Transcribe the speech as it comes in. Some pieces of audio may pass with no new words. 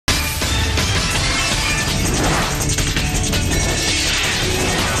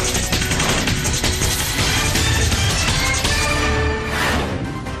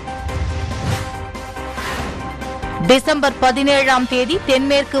December 17ஆம் தேதி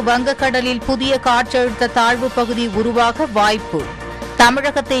தென்மேற்கு வங்கக்கடலில் புதிய காற்றழுத்த தாழ்வு பகுதி உருவாக வாய்ப்பு.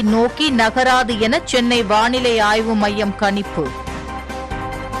 தமிழகத்தை நோக்கி நகராது என சென்னை வானிலை ஆய்வு மையம் கணிப்பு.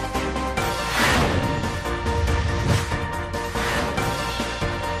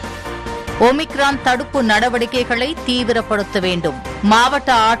 ஒமிக்ரான் தடுப்பு நடவடிக்கைகளை தீவிரப்படுத்த வேண்டும்.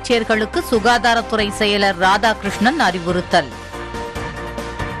 மாவட்ட ஆட்சியர்களுக்கு சுகாதாரத்துறை செயலர் ராதாகிருஷ்ணன் அறிவுறுத்தல்.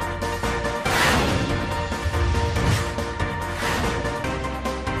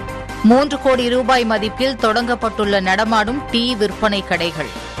 ₹3 கோடி மதிப்பில் தொடங்கப்பட்டுள்ள நடமாடும் டீ விற்பனை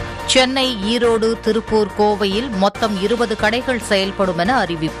கடைகள். சென்னை, ஈரோடு, திருப்பூர், கோவையில் மொத்தம் 20 கடைகள் செயல்படும் என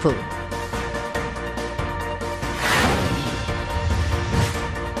அறிவிப்பு.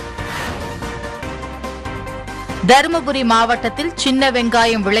 தருமபுரி மாவட்டத்தில் சின்ன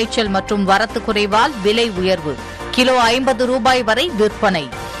வெங்காயம் விளைச்சல் மற்றும் வரத்து குறைவால் விலை உயர்வு. கிலோ ₹50 வரை விற்பனை.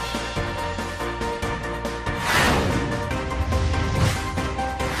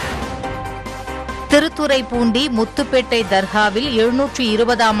 திருத்துறைப்பூண்டி முத்துப்பேட்டை தர்காவில்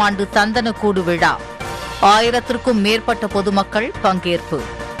 720ஆம் ஆண்டு சந்தனக்கூடு விழா. 1000க்கும் மேற்பட்ட பொதுமக்கள் பங்கேற்பு.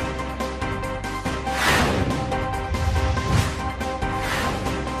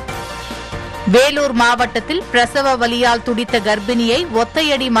 வேலூர் மாவட்டத்தில் பிரசவ வலியால் துடித்த கர்ப்பிணியை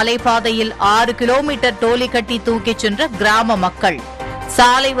ஒத்தையடி மலைப்பாதையில் 6 கிலோமீட்டர் டோலி கட்டி தூக்கிச் சென்ற கிராம மக்கள்.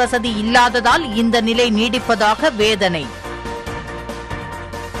 சாலை வசதி இல்லாததால் இந்த நிலை நீடிப்பதாக வேதனை.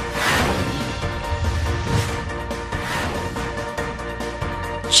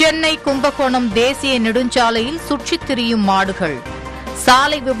 சென்னை கும்பகோணம் தேசிய நெடுஞ்சாலையில் சுற்றித் திரியும் மாடுகள்.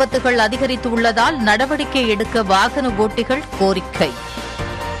 சாலை விபத்துகள் அதிகரித்துள்ளதால் நடவடிக்கை எடுக்க வாகன ஓட்டிகள் கோரிக்கை.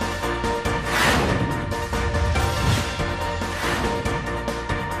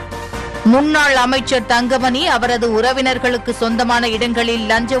 முன்னாள் அமைச்சர் தங்கமணி அவரது உறவினர்களுக்கு சொந்தமான இடங்களில்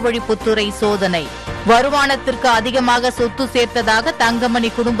லஞ்ச ஒழிப்புத்துறை சோதனை. வருமானத்திற்கு அதிகமாக சொத்து சேர்த்ததாக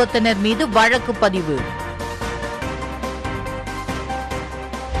தங்கமணி குடும்பத்தினர் மீது வழக்கு பதிவு.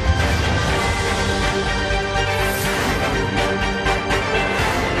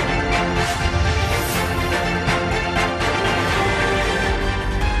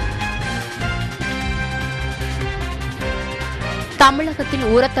 தமிழகத்தில்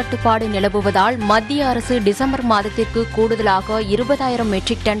ஊரத்தட்டுப்பாடு நிலவுவதால் மத்திய அரசு டிசம்பர் மாதத்திற்கு கூடுதலாக 20,000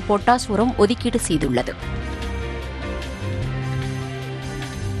 மெட்ரிக் டன் பொட்டாஸ் உரம் ஒதுக்கீடு செய்துள்ளது.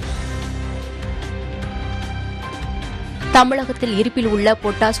 தமிழகத்தில் இருப்பில் உள்ள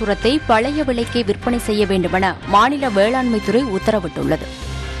பொட்டாஸ் உரத்தை பழைய விலைக்கே விற்பனை செய்ய வேண்டுமென மாநில வேளாண்மைத்துறை உத்தரவிட்டுள்ளது.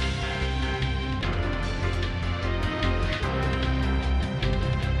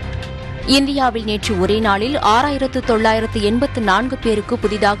 இந்தியாவில் நேற்று ஒரே நாளில் 6,984 பேருக்கு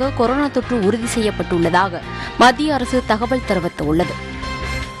புதிதாக கொரோனா தொற்று உறுதி செய்யப்பட்டுள்ளதாக மத்திய அரசு தகவல் தெரிவித்துள்ளது.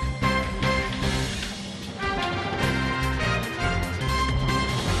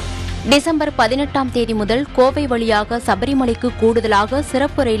 டிசம்பர் 18ஆம் தேதி முதல் கோவை வழியாக சபரிமலைக்கு கூடுதலாக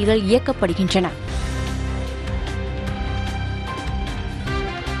சிறப்பு ரயில்கள் இயக்கப்படுகின்றன.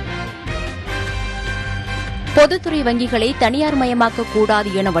 பொதுத்துறை வங்கிகளை தனியார் மயமாக்கக்கூடாது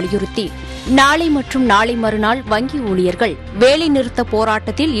என வலியுறுத்தி நாளை மற்றும் நாளை மறுநாள் வங்கி ஊழியர்கள் வேலைநிறுத்த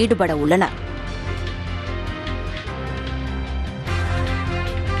போராட்டத்தில் ஈடுபட உள்ளனர்.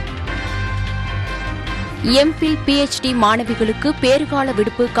 எம்பில் PhD மாணவிகளுக்கு பேறுகால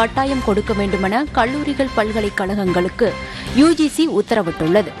விடுப்பு கட்டாயம் கொடுக்க வேண்டுமென கல்லூரிகள் பல்கலைக்கழகங்களுக்கு UGC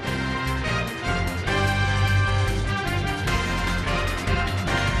உத்தரவிட்டுள்ளது.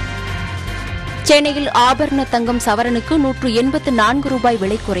 சென்னையில் ஆபரண தங்கம் சவரனுக்கு ₹184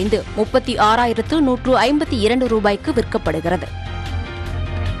 விலை குறைந்து ₹36,152 விற்கப்படுகிறது.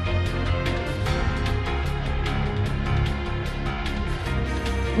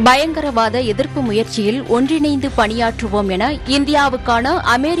 பயங்கரவாத எதிர்ப்பு முயற்சியில் ஒன்றிணைந்து பணியாற்றுவோம் என இந்தியாவுக்கான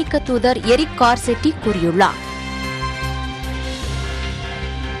அமெரிக்க தூதர் எரிக் கார்செட்டி கூறியுள்ளார்.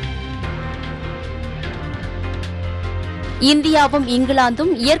 இந்தியாவும்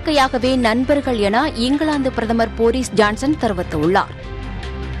இங்கிலாந்தும் இயற்கையாகவே நண்பர்கள் என இங்கிலாந்து பிரதமர் போரிஸ் ஜான்சன் தெரிவித்துள்ளார்.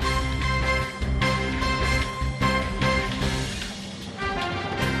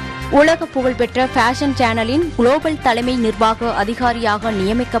 உலக புகழ்பெற்ற ஃபேஷன் சேனலின் குளோபல் தலைமை நிர்வாக அதிகாரியாக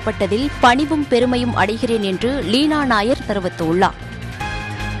நியமிக்கப்பட்டதில் பணிவும் பெருமையும் அடைகிறேன் என்று லீனா நாயர் தெரிவித்துள்ளார்.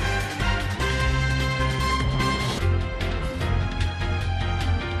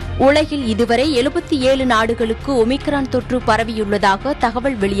 உலகில் இதுவரை 77 நாடுகளுக்கு ஒமிக்ரான் தொற்று பரவியுள்ளதாக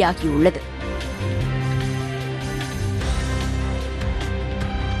தகவல் வெளியாகியுள்ளது.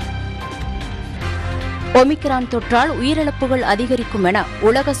 ஒமிக்ரான் தொற்றால் உயிரிழப்புகள் அதிகரிக்கும் என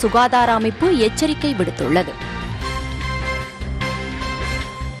உலக சுகாதார அமைப்பு எச்சரிக்கை விடுத்துள்ளது.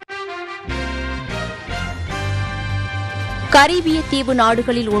 கரீபிய தீவு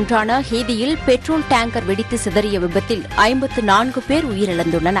நாடுகளில் ஒன்றான ஹேதியில் பெட்ரோல் டேங்கர் வெடித்து சிதறிய விபத்தில் 54 பேர்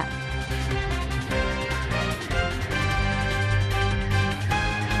உயிரிழந்துள்ளனர்.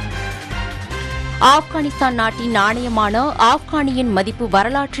 ஆப்கானிஸ்தான் நாட்டின் நாணயமான ஆப்கானியின் மதிப்பு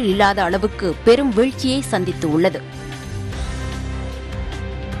வரலாற்றில் இல்லாத அளவுக்கு பெரும் வீழ்ச்சியை சந்தித்துள்ளது.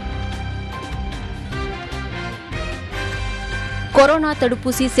 கொரோனா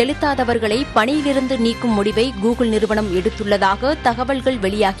தடுப்பூசி செலுத்தாதவர்களை பணியிலிருந்து நீக்கும் முடிவை கூகுள் நிறுவனம் எடுத்துள்ளதாக தகவல்கள்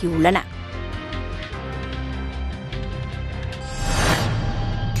வெளியாகியுள்ளன.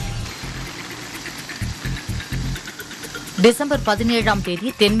 டிசம்பர் 17ஆம்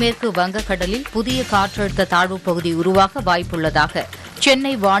தேதி தென்மேற்கு வங்கக்கடலில் புதிய காற்றழுத்த தாழ்வுப் பகுதி உருவாக வாய்ப்புள்ளதாக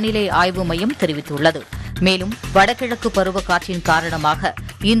சென்னை வானிலை ஆய்வு மையம் தெரிவித்துள்ளது. மேலும் வடகிழக்கு பருவக்காற்றின் காரணமாக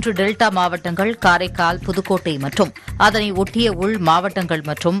இன்று டெல்டா மாவட்டங்கள், காரைக்கால், புதுக்கோட்டை மற்றும் அதனை ஒட்டிய உள் மாவட்டங்கள்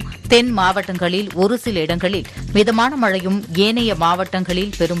மற்றும் தென் மாவட்டங்களில் ஒரு சில இடங்களில் மிதமான மழையும், ஏனைய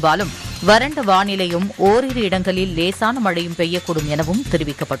மாவட்டங்களில் பெரும்பாலும் வறண்ட வானிலையும், ஓரிரு இடங்களில் லேசான மழையும் பெய்யக்கூடும் எனவும்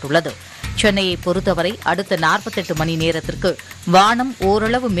தெரிவிக்கப்பட்டுள்ளது. சென்னையை பொறுத்தவரை அடுத்த 48 மணி நேரத்திற்கு வானம்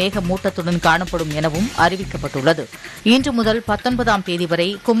ஓரளவு மேகமூட்டத்துடன் காணப்படும் எனவும் அறிவிக்கப்பட்டுள்ளது. இன்று முதல் 19ஆம் தேதி வரை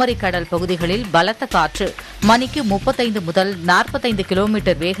குமரிக்கடல் பகுதிகளில் பலத்த காற்று மணிக்கு 35 முதல் 45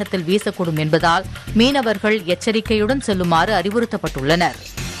 கிலோமீட்டர் வேகத்தில் வீசக்கூடும் என்பதால் மீனவர்கள் எச்சரிக்கையுடன் செல்லுமாறு அறிவுறுத்தப்பட்டுள்ளனர்.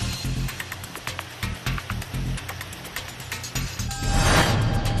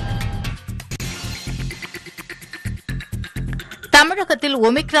 தமிழகத்தில்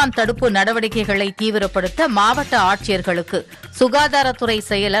ஒமிக்ரான் தடுப்பு நடவடிக்கைகளை தீவிரப்படுத்த மாவட்ட ஆட்சியர்களுக்கு சுகாதாரத்துறை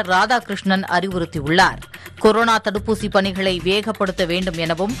செயலர் ராதாகிருஷ்ணன் அறிவுறுத்தியுள்ளார். கொரோனா தடுப்பூசி பணிகளை வேகப்படுத்த வேண்டும்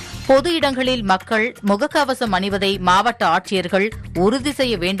எனவும் பொது இடங்களில் மக்கள் முகக்கவசம் அணிவதை மாவட்ட ஆட்சியர்கள் உறுதி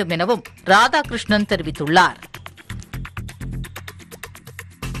செய்ய வேண்டும் எனவும் ராதாகிருஷ்ணன் தெரிவித்துள்ளார்.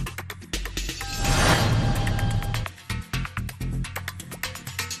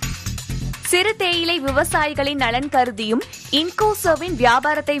 சிறு தேயிலை விவசாயிகளின் நலன் கருதியும் இன்கோசோவின்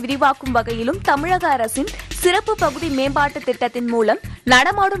வியாபாரத்தை விரிவாக்கும் வகையிலும் தமிழக அரசின் சிறப்பு பகுதி மேம்பாட்டு திட்டத்தின் மூலம்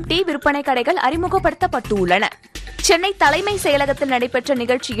நடமாடும் டீ விற்பனை கடைகள் அறிமுகப்படுத்தப்பட்டுள்ளன. சென்னை தலைமை செயலகத்தில் நடைபெற்ற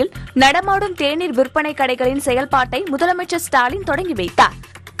நிகழ்ச்சியில் நடமாடும் தேநீர் விற்பனை கடைகளின் செயல்பாட்டை முதலமைச்சர் ஸ்டாலின் தொடங்கி வைத்தார்.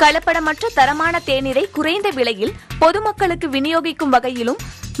 கலப்படமற்ற தரமான தேநீரை குறைந்த விலையில் பொதுமக்களுக்கு விநியோகிக்கும் வகையிலும்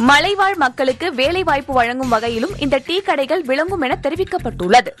மலைவாழ் மக்களுக்கு வேலைவாய்ப்பு வழங்கும் வகையிலும் இந்த டீ கடைகள் விளங்கும் என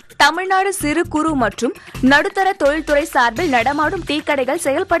தெரிவிக்கப்பட்டுள்ளது. தமிழ்நாடு சிறு குறு மற்றும் நடுத்தர தொழில்துறை சார்பில் நடமாடும் டீ கடைகள்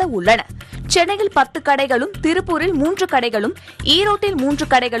செயல்பட உள்ளன. சென்னையில் 10 கடைகளும், திருப்பூரில் 3 கடைகளும், ஈரோட்டில் 3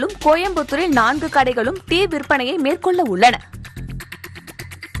 கடைகளும், கோயம்புத்தூரில் 4 கடைகளும் டீ விற்பனையை மேற்கொள்ள உள்ளன.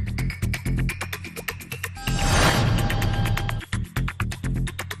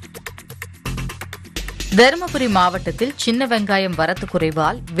 தருமபுரி மாவட்டத்தில் சின்ன வெங்காயம் வரத்து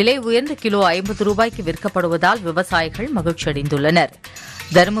குறைவால் விலை உயர்ந்த கிலோ 50 ரூபாய்க்கு விற்கப்படுவதால் விவசாயிகள் மகிழ்ச்சியடைந்துள்ளனர்.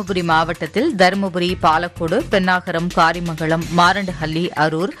 தருமபுரி மாவட்டத்தில் தருமபுரி, பாலக்கோடு, பென்னாகரம், காரிமங்கலம், மாரண்டஹள்ளி,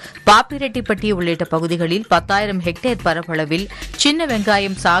 அரூர், பாப்பிரெட்டிப்பட்டி உள்ளிட்ட பகுதிகளில் 10,000 ஹெக்டேர் பரப்பளவில் சின்ன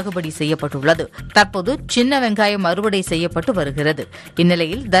வெங்காயம் சாகுபடி செய்யப்பட்டுள்ளது. தற்போது சின்ன வெங்காயம் அறுவடை செய்யப்பட்டு வருகிறது.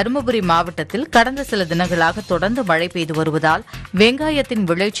 இந்நிலையில் தருமபுரி மாவட்டத்தில் கடந்த சில தினங்களாக தொடர்ந்து மழை பெய்து வருவதால் வெங்காயத்தின்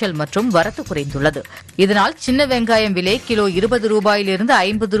விளைச்சல் மற்றும் வரத்து குறைந்துள்ளது. இதனால் சின்ன வெங்காயம் விலை கிலோ 20 ரூபாயிலிருந்து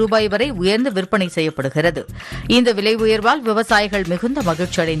 50 ரூபாய் வரை உயர்ந்து விற்பனை செய்யப்படுகிறது. இந்த விலை உயர்வால் விவசாயிகள் மிகுந்த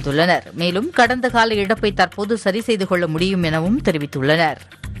மகிழ்ச்சியடைந்துள்ளனர். மேலும் கடந்த கால இழப்பை தற்போது சரி செய்து கொள்ள முடியும் எனவும் தெரிவித்துள்ளனர்.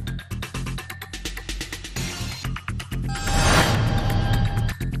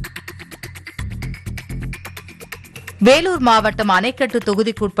 வேலூர் மாவட்டம் அணைக்கட்டு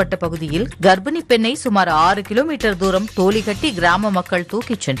தொகுதிக்குட்பட்ட பகுதியில் கர்ப்பிணி பெண்ணை சுமார் 6 கிலோமீட்டர் தூரம் தோலி கட்டி கிராம மக்கள்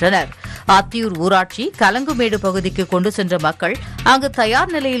தூக்கிச் சென்றனர். அத்தியூர் ஊராட்சி கலங்குமேடு பகுதிக்கு கொண்டு சென்ற மக்கள் அங்கு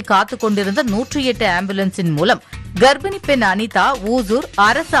தயார் நிலையில் காத்துக் கொண்டிருந்த 108 ஆம்புலன்ஸின் மூலம் கர்ப்பிணி பெண் அனிதா ஊசூர்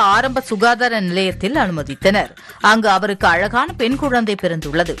அரசு ஆரம்ப சுகாதார நிலையத்தில் அனுமதித்தனர். அங்கு அவருக்கு அழகான பெண் குழந்தை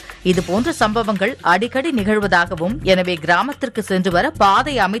பிறந்துள்ளது. இதுபோன்ற சம்பவங்கள் அடிக்கடி நிகழ்வதாகவும், எனவே கிராமத்திற்கு சென்று வர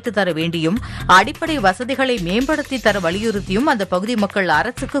பாதை அமைத்து தர வேண்டியும், அடிப்படை வசதிகளை மேம்படுத்தி தர வலியுறுத்தியும் அந்த பகுதி மக்கள்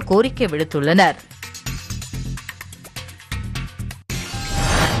அரசுக்கு கோரிக்கை விடுத்துள்ளனர்.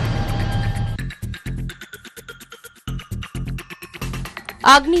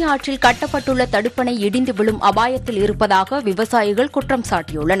 அக்னி ஆற்றில் கட்டப்பட்டுள்ள தடுப்பணை இடிந்து விழும் அபாயத்தில் இருப்பதாக விவசாயிகள் குற்றம்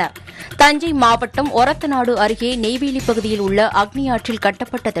சாட்டியுள்ளனர். தஞ்சை மாவட்டம் ஒரத்தநாடு அருகே நெய்வேலி பகுதியில் உள்ள அக்னி ஆற்றில்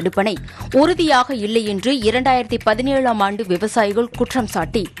கட்டப்பட்ட தடுப்பணை உறுதியாக இல்லை என்று 2017ஆம் ஆண்டு விவசாயிகள் குற்றம்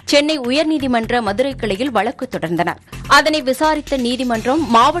சாட்டி சென்னை உயர்நீதிமன்ற மதுரை கிளையில் வழக்கு தொடர்ந்தனர். அதனை விசாரித்த நீதிமன்றம்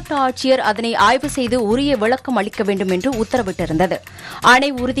மாவட்ட ஆட்சியர் அதனை ஆய்வு செய்து உரிய விளக்கம் அளிக்க வேண்டும் என்று உத்தரவிட்டிருந்தது. அணை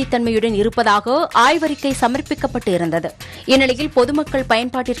உறுதித்தன்மையுடன் இருப்பதாக ஆய்வறிக்கை சமர்ப்பிக்கப்பட்டு இருந்தது. இந்நிலையில் பொதுமக்கள்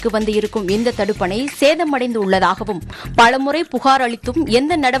பயன்பாட்டிற்கு வந்து இருக்கும் இந்த தடுப்பணை சேதமடைந்து உள்ளதாகவும் பலமுறை புகார் அளித்தும்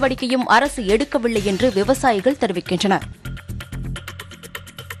எந்த நடவடிக்கையும் அரசு எடுக்கவில்லை என்று விவசாயிகள் தெரிவிக்கின்றனர்.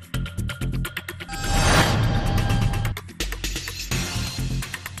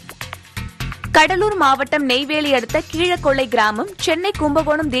 கடலூர் மாவட்டம் நெய்வேலி அடுத்த கீழக்கொள்ளை கிராமம் சென்னை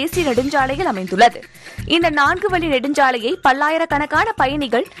கும்பகோணம் தேசிய நெடுஞ்சாலையில் அமைந்துள்ளது. இந்த 4 வழி நெடுஞ்சாலையை பல்லாயிரக்கணக்கான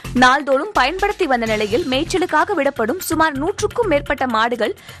பயணிகள் நாள்தோறும் பயன்படுத்தி வந்த நிலையில் மேய்ச்சலுக்காக விடப்படும் சுமார் 100க்கும் மேற்பட்ட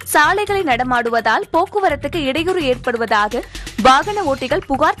மாடுகள் சாலைகளை நடமாடுவதால் போக்குவரத்துக்கு இடையூறு ஏற்படுவதாக வாகன ஓட்டிகள்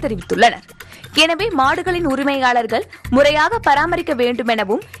புகார் தெரிவித்துள்ளனர். எனவே மாடுகளின் உரிமையாளர்கள் முறையாக பராமரிக்க வேண்டும்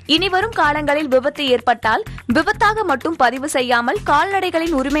எனவும் இனிவரும் காலங்களில் விபத்து ஏற்பட்டால் விபத்தாக மட்டும் பதிவு செய்யாமல்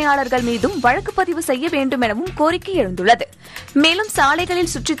கால்நடைகளின் உரிமையாளர்கள் மீதும் வழக்கு பதிவு செய்ய வேண்டும் எனவும் கோரிக்கை எழுந்துள்ளது. மேலும்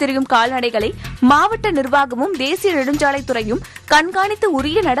சாலைகளில் சுற்றித் திரியும் கால்நடைகளை மாவட்ட நிர்வாகமும் தேசிய நெடுஞ்சாலைத்துறையும் கண்காணித்து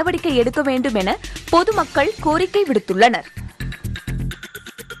உரிய நடவடிக்கை எடுக்க வேண்டும் என பொதுமக்கள் கோரிக்கை விடுத்துள்ளனர்.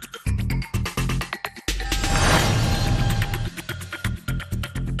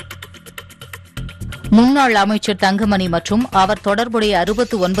 முன்னாள் அமைச்சர் தங்கமணி மற்றும் அவர் தொடர்புடைய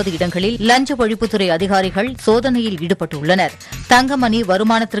 69 இடங்களில் லஞ்ச ஒழிப்புத்துறை அதிகாரிகள் சோதனையில் ஈடுபட்டுள்ளனர். தங்கமணி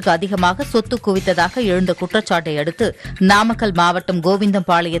வருமானத்திற்கு அதிகமாக சொத்து குவித்ததாக எழுந்த குற்றச்சாட்டை அடுத்து நாமக்கல் மாவட்டம்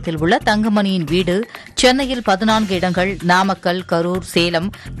கோவிந்தம்பாளையத்தில் உள்ள தங்கமணியின் வீடு, சென்னையில் 14 இடங்கள், நாமக்கல், கரூர், சேலம்,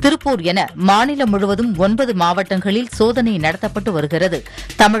 திருப்பூர் என மாநிலம் முழுவதும் 9 மாவட்டங்களில் சோதனை நடத்தப்பட்டு வருகிறது.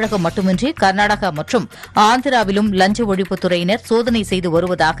 தமிழகம் மட்டுமின்றி கர்நாடகா மற்றும் ஆந்திராவிலும் லஞ்ச ஒழிப்புத்துறையினர் சோதனை செய்து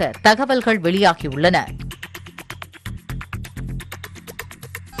வருவதாக தகவல்கள் வெளியாகியுள்ளன.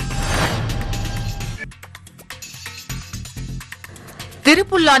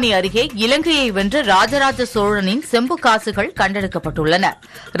 திருப்புல்லானி அருகே இலங்கையை வென்ற ராஜராஜ சோழனின் செம்பு காசுகள் கண்டெடுக்கப்பட்டுள்ளன.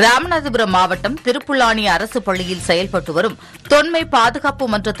 ராமநாதபுரம் மாவட்டம் திருப்புல்லானி அரசு பள்ளியில் செயல்பட்டு வரும் தொன்மை பாதுகாப்பு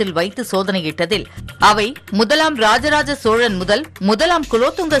மன்றத்தில் வைத்து சோதனையிட்டதில் அவை முதலாம் ராஜராஜ சோழன் முதல் முதலாம்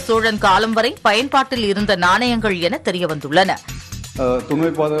குலோத்துங்க சோழன் காலம் வரை பயன்பாட்டில் இருந்த நாணயங்கள் என தெரியவந்துள்ளன. தொன்மை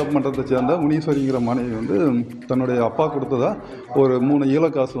பாதுகாப்பு மன்றத்தை சேர்ந்த முனீஸ்வரிங்கிற மனைவி தன்னுடைய அப்பா கொடுத்ததா ஒரு 3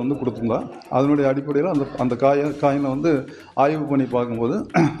 ஈழக்காசு கொடுத்திருந்தா. அதனுடைய அடிப்படையில் அந்த காயினை ஆய்வு பண்ணி பார்க்கும்போது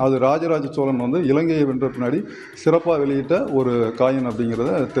அது ராஜராஜ சோழன் இலங்கையை வென்ற பின்னாடி சிறப்பாக வெளியிட்ட ஒரு காயின்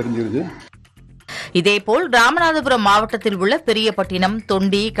அப்படிங்கிறத தெரிஞ்சிருச்சு. இதேபோல் ராமநாதபுரம் மாவட்டத்தில் உள்ள பெரியப்பட்டினம்,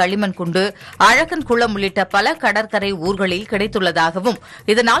 தொண்டி, களிமண்குண்டு, அழகன்குளம் உள்ளிட்ட பல கடற்கரை ஊர்களில் கிடைத்துள்ளதாகவும்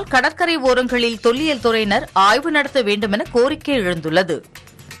இதனால் கடற்கரை ஓரங்களில் தொல்லியல் துறையினர் ஆய்வு நடத்த வேண்டும் என கோரிக்கை எழுந்துள்ளது.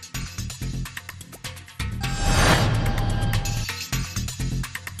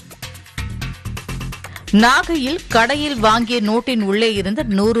 நாகையில் கடையில் வாங்கிய நோட்டின் உள்ளே இருந்த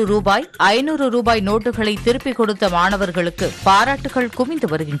 100 ரூபாய், 500 ரூபாய் நோட்டுகளை திருப்பிக் கொடுத்த மாணவர்களுக்கு பாராட்டுகள் குவிந்து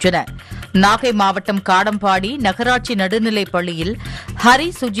வருகின்றன. நாகை மாவட்டம் காடம்பாடி நகராட்சி நடுநிலைப் பள்ளியில் ஹரி,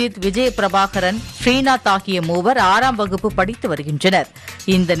 சுஜித், விஜய பிரபாகரன், ஸ்ரீநாத் ஆகிய மூவர் 6ஆம் வகுப்பு படித்து வருகின்றனர்.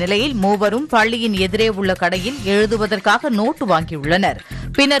 இந்த நிலையில் மூவரும் பள்ளியின் எதிரே உள்ள கடையில் எழுதுவதற்காக நோட்டு வாங்கியுள்ளனர்.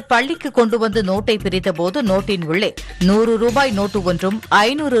 பின்னர் பள்ளிக்கு கொண்டு வந்து நோட்டை பிரித்தபோது நோட்டின் உள்ளே 100 ரூபாய் நோட்டு ஒன்றும்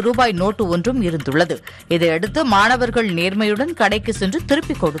 500 ரூபாய் நோட்டு ஒன்றும் இருந்துள்ளது. இதையடுத்து மாணவர்கள் நேர்மையுடன் கடைக்கு சென்று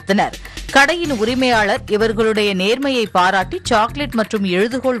திருப்பிக் கொடுத்தனர். கடையின் உரிமையாளர் இவர்களுடைய நேர்மையை பாராட்டி சாக்லேட் மற்றும்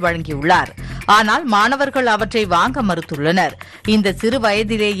எழுதுகோள் வழங்கியுள்ளார். ஆனால் மாணவர்கள் அவற்றை வாங்க மறுத்துள்ளனர். இந்த சிறு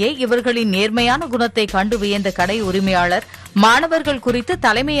வயதிலேயே இவர்களின் நேர்மையான குணத்தை கண்டு வியந்த கடை உரிமையாளர் மாணவர்கள் குறித்து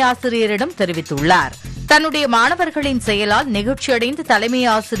தலைமை ஆசிரியரிடம் தெரிவித்துள்ளார். தன்னுடைய மாணவர்களின் செயலால் நெகிழ்ச்சியடைந்த தலைமை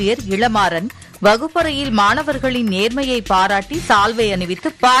ஆசிரியர் இளமாறன் வகுப்பறையில் மாணவர்களின் நேர்மையை பாராட்டி சால்வை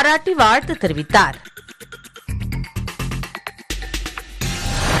அணிவித்து பாராட்டி வாழ்த்து தெரிவித்தார்.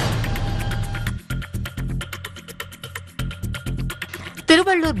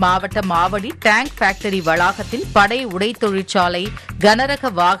 திருவள்ளூர் மாவட்டம் ஆவடி டேங்க் ஃபேக்டரி வளாகத்தில் படை உடை தொழிற்சாலை, கனரக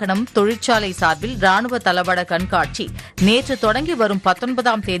வாகனம் தொழிற்சாலை சார்பில் ராணுவ தளவாட கண்காட்சி நேற்று தொடங்கி வரும்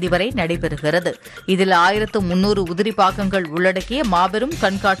 19ஆம் தேதி வரை நடைபெறுகிறது. இதில் 1300 உதிரி பாகங்கள் உள்ளடக்கிய மாபெரும்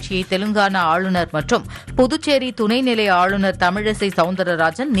கண்காட்சியை தெலுங்கானா ஆளுநர் மற்றும் புதுச்சேரி துணைநிலை ஆளுநர் தமிழிசை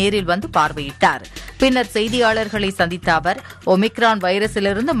சவுந்தரராஜன் நேரில் வந்து பார்வையிட்டார். பின்னர் செய்தியாளர்களை சந்தித்த அவர் ஒமிக்ரான்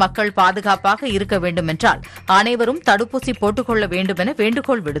வைரஸிலிருந்து மக்கள் பாதுகாப்பாக இருக்க வேண்டும் என்றால் அனைவரும் தடுப்பூசி போட்டுக் கொள்ள வேண்டும் என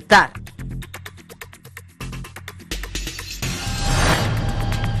வேண்டுகோள் விடுத்தார்.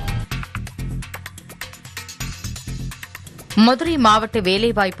 மதுரை மாவட்ட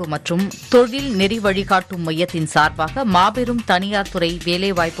வேலைவாய்ப்பு மற்றும் தொழில் நெறி வழிகாட்டும் மையத்தின் சார்பாக மாபெரும் தனியார் துறை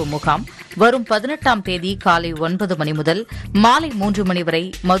வேலைவாய்ப்பு முகாம் வரும் 18ஆம் தேதி காலை 9 மணி முதல் மாலை 3 மணி வரை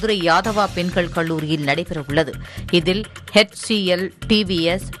மதுரை யாதவா பெண்கள் கல்லூரியில் நடைபெறவுள்ளது. இதில் HCL,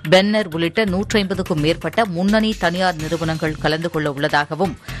 TVS, பென்னர் உள்ளிட்ட 150க்கும் மேற்பட்ட முன்னணி தனியார் நிறுவனங்கள் கலந்து கொள்ள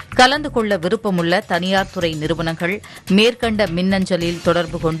உள்ளதாகவும் கலந்து கொள்ள விருப்பமுள்ள தனியார் துறை நிறுவனங்கள் மேற்கண்ட மின்னஞ்சலில்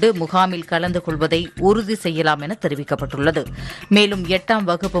தொடர்பு கொண்டு முகாமில் கலந்து கொள்வதை உறுதி செய்யலாம் என தெரிவிக்கப்பட்டுள்ளது. மேலும் 8ஆம்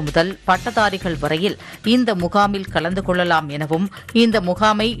வகுப்பு முதல் பட்டதாரிகள் வரையில் இந்த முகாமில் கலந்து கொள்ளலாம் எனவும் இந்த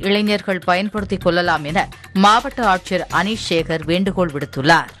முகாமை இளைஞர்கள் பயன்படுத்திக் கொள்ளலாம் என மாவட்ட ஆட்சியர் அனீஷ் சேகர் வேண்டுகோள்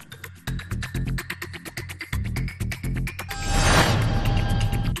விடுத்துள்ளார்.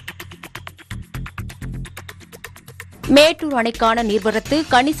 மேட்டூர் அணைக்கான நீர்வரத்து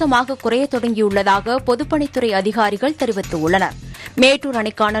கணிசமாக குறையத் தொடங்கியுள்ளதாக பொதுப்பணித்துறை அதிகாரிகள் தெரிவித்துள்ளனர். மேட்டூர்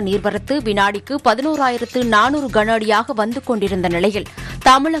அணைக்கான நீர்வரத்து வினாடிக்கு 11,400 கன அடியாக வந்து கொண்டிருந்த நிலையில்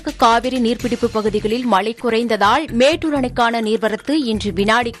தமிழக காவிரி நீர்பிடிப்பு பகுதிகளில் மழை குறைந்ததால் மேட்டூர் அணைக்கான நீர்வரத்து இன்று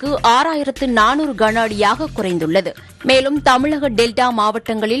வினாடிக்கு 6,400 கன அடியாக குறைந்துள்ளது. மேலும் தமிழக டெல்டா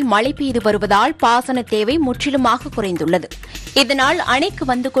மாவட்டங்களில் மழை பெய்து வருவதால் பாசன தேவை முற்றிலுமாக குறைந்துள்ளது. இதனால் அணைக்கு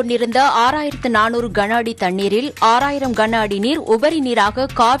வந்து கொண்டிருந்த 6,400 கன அடி தண்ணீரில் 6,000 கன அடி நீர் உபரி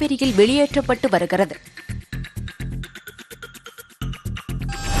நீராக காவிரியில் வெளியேற்றப்பட்டு வருகிறது.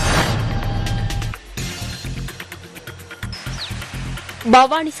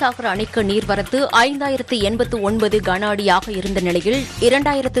 பவானிசாகர் அணைக்கு நீர்வரத்து 5,089 கன அடியாக இருந்த நிலையில்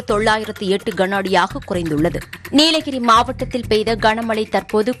 2,908 கன அடியாக குறைந்துள்ளது. நீலகிரி மாவட்டத்தில் பெய்த கனமழை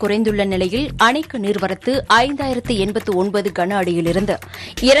தற்போது குறைந்துள்ள நிலையில் அணைக்கு நீர்வரத்து 5,089 கன அடியிலிருந்து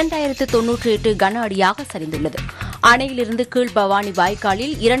 2,098 கன அடியாக சரிந்துள்ளது. அணையிலிருந்து கீழ் பவானி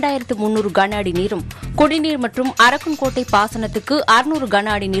வாய்க்காலில் 2,300 கன அடி நீரும் குடிநீர் மற்றும் அரக்கன்கோட்டை பாசனத்துக்கு 600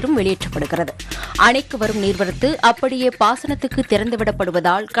 கன அடி நீரும் வெளியேற்றப்படுகிறது. அணைக்கு வரும் நீர்வரத்து அப்படியே பாசனத்துக்கு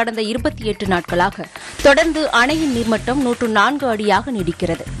திறந்துவிடப்படுவதால் கடந்த 28 நாட்களாக தொடர்ந்து அணையின் நீர்மட்டம் 104 அடியாக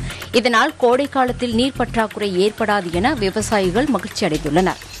நீடிக்கிறது. இதனால் கோடை காலத்தில் நீர் பற்றாக்குறை ஏற்படாது என விவசாயிகள் மகிழ்ச்சி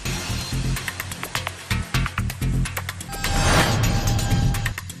அடைந்துள்ளனர்.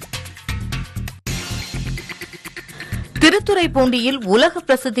 திருத்துறைப்பூண்டியில் உலக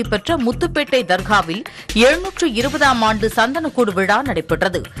பிரசித்தி பெற்ற முத்துப்பேட்டை தர்காவில் 720ஆம் ஆண்டு சந்தனக்கூடு விழா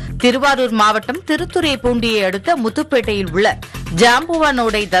நடைபெற்றது. திருவாரூர் மாவட்டம் திருத்துறைப்பூண்டியை அடுத்த முத்துப்பேட்டையில் உள்ள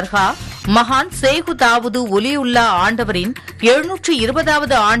ஜாம்புவானோடை தர்கா மகான் சேகு தாவூது ஒலியுல்லா ஆண்டவரின்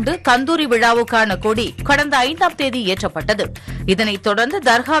 720வது ஆண்டு கந்தூரி விழாவுக்கான கொடி கடந்த 5ஆம் தேதி ஏற்றப்பட்டது. இதனைத் தொடர்ந்து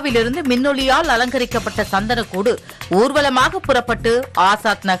தர்காவிலிருந்து மின்னொலியால் அலங்கரிக்கப்பட்ட சந்தனக்கூடு ஊர்வலமாக புறப்பட்டு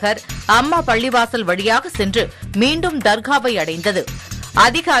ஆசாத் நகர் அம்மா பள்ளிவாசல் வழியாக சென்று மீண்டும் தர்காவை அடைந்தது.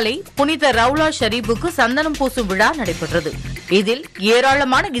 அதிகாலை புனித ரவுலா ஷரீபுக்கு சந்தனம் பூசும் விழா நடைபெற்றது. இதில்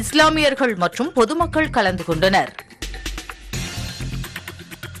ஏராளமான இஸ்லாமியர்கள் மற்றும் பொதுமக்கள் கலந்து கொண்டனர்.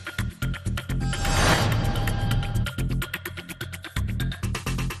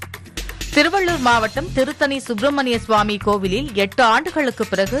 திருவள்ளூர் மாவட்டம் திருத்தணி சுப்பிரமணிய சுவாமி கோவிலில் 8 ஆண்டுகளுக்கு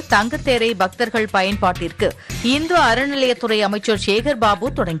பிறகு தங்கத்தேரை பக்தர்கள் பயன்பாட்டிற்கு இந்து அறநிலையத்துறை அமைச்சர் சேகர் பாபு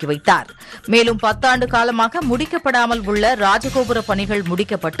தொடங்கி வைத்தார். மேலும் 10 ஆண்டு காலமாக முடிக்கப்படாமல் உள்ள ராஜகோபுர பணிகள்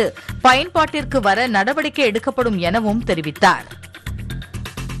முடிக்கப்பட்டு பயன்பாட்டிற்கு வர நடவடிக்கை எடுக்கப்படும் எனவும் தெரிவித்தார்.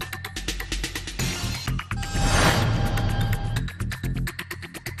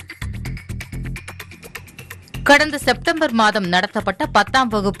 கடந்த செப்டம்பர் மாதம் நடத்தப்பட்ட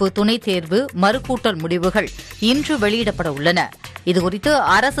 10ஆம் வகுப்பு துணைத் தேர்வு மறுகூட்டல் முடிவுகள் இன்று வெளியிடப்பட உள்ளன. இதுகுறித்து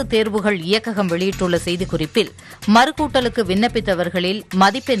அரசு தேர்வுகள் இயக்ககம் வெளியிட்டுள்ள செய்திக்குறிப்பில் மறுகூட்டலுக்கு விண்ணப்பித்தவர்களில்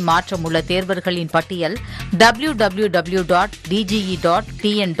மதிப்பெண் மாற்றம் உள்ள தேர்வர்களின் பட்டியல் www.dge.tn.gov.in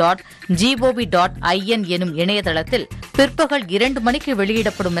எனும் இணையதளத்தில் பிற்பகல் 2 மணிக்கு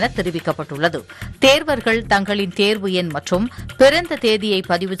வெளியிடப்படும் என தெரிவிக்கப்பட்டுள்ளது. தேர்வர்கள் தங்களின் தேர்வு எண் மற்றும் பிறந்த தேதியை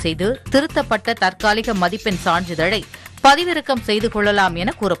பதிவு செய்து திருத்தப்பட்ட தற்காலிக மதிப்பெண் சான்றிதழை பதிவிறக்கம் செய்து கொள்ளலாம் என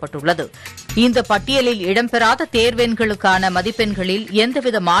கூறப்பட்டுள்ளது. இந்த பட்டியலில் இடம்பெறாத தேர்வெண்களுக்கான மதிப்பெண்களில்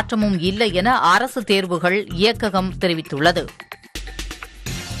எந்தவித மாற்றமும் இல்லை என அரசு தேர்வுகள் இயக்ககம் தெரிவித்துள்ளது.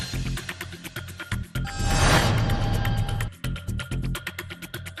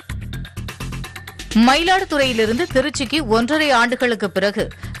 மயிலாடுதுறையிலிருந்து திருச்சிக்கு 1.5 ஆண்டுகளுக்கு பிறகு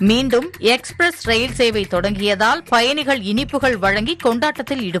மீண்டும் எக்ஸ்பிரஸ் ரயில் சேவை தொடங்கியதால் பயணிகள் இனிப்புகள் வழங்கி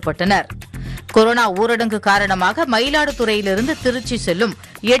கொண்டாட்டத்தில் ஈடுபட்டனர். கொரோனா ஊரடங்கு காரணமாக மயிலாடுதுறையிலிருந்து திருச்சி செல்லும்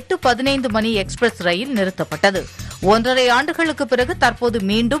 8:15 மணி எக்ஸ்பிரஸ் ரயில் நிறுத்தப்பட்டது. 1.5 ஆண்டுகளுக்கு பிறகு தற்போது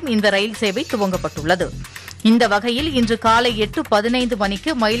மீண்டும் இந்த ரயில் சேவை துவங்கப்பட்டுள்ளது. இந்த வகையில் இன்று காலை 8:15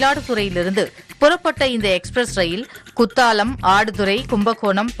 மணிக்கு மயிலாடுதுறையிலிருந்து புறப்பட்ட இந்த எக்ஸ்பிரஸ் ரயில் குத்தாலம், ஆடுதுறை,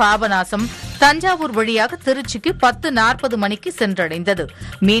 கும்பகோணம், பாபநாசம், தஞ்சாவூர் வழியாக திருச்சிக்கு 10:40 மணிக்கு சென்றடைந்தது.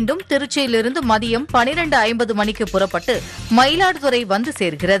 மீண்டும் திருச்சியிலிருந்து மதியம் 12:50 மணிக்கு புறப்பட்டு மயிலாடுதுறை வந்து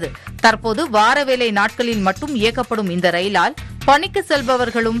சேர்கிறது. தற்போது வாரவேலை நாட்களில் மட்டும் இயக்கப்படும் இந்த ரயிலால் பணிக்கு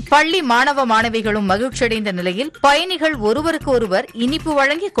செல்பவர்களும் பள்ளி மாணவ மாணவிகளும் மகிழ்ச்சியடைந்த நிலையில் பயணிகள் ஒருவருக்கு ஒருவர் இனிப்பு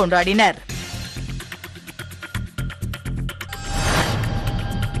வழங்கி கொண்டாடினர்.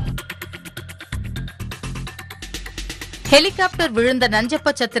 ஹெலிகாப்டர் விழுந்த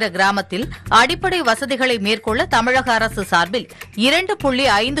நஞ்சப்பச்சத்திர கிராமத்தில் அடிப்படை வசதிகளை மேற்கொள்ள தமிழக அரசு சார்பில்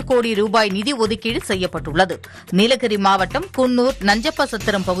 2.5 கோடி ரூபாய் நிதி ஒதுக்கீடு செய்யப்பட்டுள்ளது. நீலகிரி மாவட்டம் குன்னூர்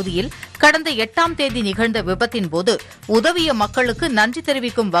நஞ்சப்பசத்திரம் பகுதியில் கடந்த 8ஆம் தேதி நிகழ்ந்த விபத்தின்போது உதவிய மக்களுக்கு நன்றி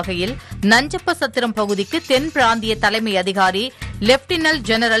தெரிவிக்கும் வகையில் நஞ்சப்பசத்திரம் பகுதிக்கு தென் பிராந்திய தலைமை அதிகாரி லெப்டினன்ட்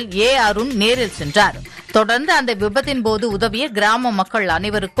ஜெனரல் ஏ. அருண் நேரில் சென்றார். தொடர்ந்து அந்த விபத்தின்போது உதவிய கிராம மக்கள்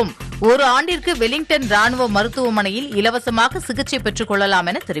அனைவருக்கும் 1 ஆண்டிற்கு வெலிங்டன் ராணுவ மருத்துவமனையில் இலவசமாக சிகிச்சை பெற்றுக் கொள்ளலாம்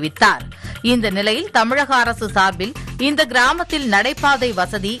என தெரிவித்தார். இந்த நிலையில் தமிழக அரசு சார்பில் இந்த கிராமத்தில் நடைபாதை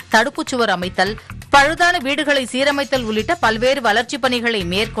வசதி, தடுப்புச்சுவர் அமைத்தல், பழுதான வீடுகளை சீரமைத்தல் உள்ளிட்ட பல்வேறு வளர்ச்சிப் பணிகளை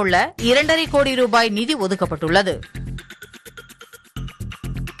மேற்கொள்ள 2.5 கோடி ரூபாய் நிதி ஒதுக்கப்பட்டுள்ளது.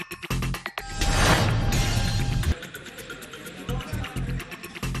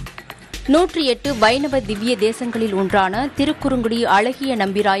 நூற்றி 8 வைணவ திவ்ய தேசங்களில் ஒன்றான திருக்குறுங்குடி அழகிய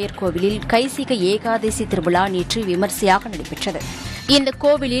நம்பிராயர் கோவிலில் கைசிக ஏகாதசி திருவிழா நேற்று விமரிசையாக நடைபெற்றது. இந்த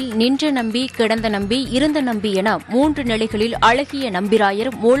கோவிலில் நின்ற நம்பி, கிடந்த நம்பி, இருந்த நம்பி என 3 நிலைகளில் அழகிய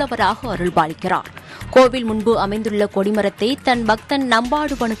நம்பிராயர் மூலவராக அருள்பாலிக்கிறார். கோவில் முன்பு அமைந்துள்ள கொடிமரத்தை தன் பக்தன்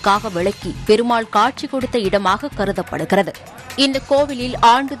நம்பாடுவனுக்காக விளக்கி பெருமாள் காட்சி கொடுத்த இடமாக கருதப்படுகிறது. இந்த கோவிலில்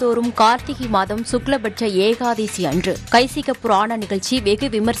ஆண்டுதோறும் கார்த்திகை மாதம் சுக்லபட்ச ஏகாதசி அன்று கைசிக புராண நிகழ்ச்சி வெகு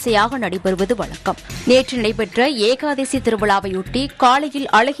விமரிசையாக நடைபெறுவது வழக்கம். நேற்று நடைபெற்ற ஏகாதசி திருவிழாவையொட்டி காலையில்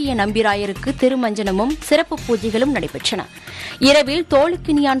அழகிய நம்பிராயருக்கு திருமஞ்சனமும் சிறப்பு பூஜைகளும் நடைபெற்றன. இரவில்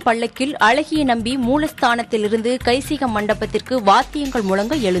தோளுக்கினியான் பல்லக்கில் அழகிய நம்பி மூலஸ்தானத்திலிருந்து கைசிக மண்டபத்திற்கு வாத்தியங்கள்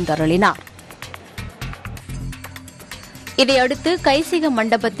முழங்க எழுந்தருளினார். இதையடுத்து கைசிக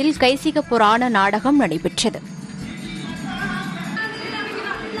மண்டபத்தில் கைசிக புராண நாடகம் நடைபெற்றது.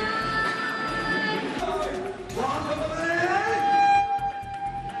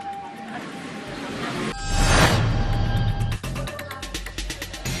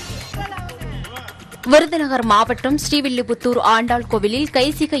 விருதுநகர் மாவட்டம் ஸ்ரீவில்லிபுத்தூர் ஆண்டாள் கோவிலில்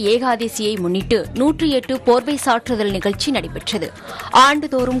கைசிக ஏகாதசியை முன்னிட்டு 108 போர்வை சாற்றுதல் நிகழ்ச்சி நடைபெற்றது.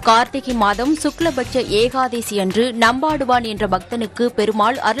 ஆண்டுதோறும் கார்த்திகை மாதம் சுக்லபட்ச ஏகாதசி அன்று நம்பாடுவான் என்ற பக்தனுக்கு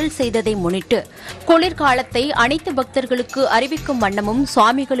பெருமாள் அருள் செய்ததை முன்னிட்டு குளிர்காலத்தை அனைத்து பக்தர்களுக்கு அறிவிக்கும் வண்ணமும்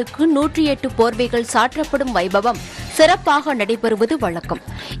சுவாமிகளுக்கு 108 போர்வைகள் சாற்றப்படும் வைபவம் சிறப்பாக நடைபெறுவது வழக்கம்.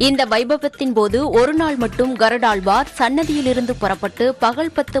 இந்த வைபவத்தின் போது ஒரு நாள் மட்டும் கருடாழ்வார் சன்னதியிலிருந்து புறப்பட்டு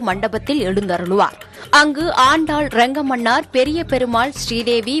பகல் 10 மண்டபத்தில் எழுந்தருளுவார். அங்கு ஆண்டாள், ரங்கமன்னார், பெரிய பெருமாள்,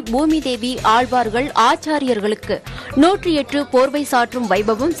 ஸ்ரீதேவி, பூமிதேவி ஆழ்வார்கள் ஆச்சாரியர்களுக்கு 108 போர்வை சாற்றும்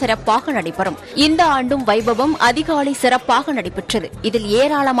வைபவம் சிறப்பாக நடைபெறும். இந்த ஆண்டும் வைபவம் அதிகாலை சிறப்பாக நடைபெற்றது. இதில்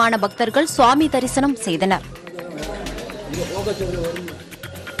ஏராளமான பக்தர்கள் சுவாமி தரிசனம் செய்தனர்.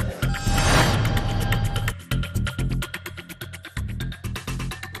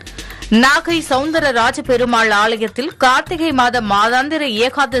 நாகை சவுந்தரராஜ பெருமாள் ஆலயத்தில் கார்த்திகை மாத மாதாந்திர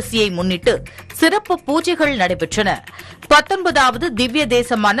ஏகாதசியை முன்னிட்டு சிறப்பு பூஜைகள் நடைபெற்றன. 19வது திவ்ய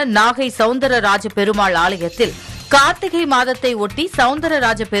தேசமான நாகை சவுந்தரராஜ பெருமாள் ஆலயத்தில் கார்த்திகை மாதத்தை ஒட்டி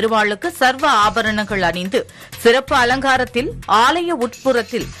சவுந்தரராஜ பெருமாளுக்கு சர்வ ஆபரணங்கள் அணிந்து சிறப்பு அலங்காரத்தில் ஆலய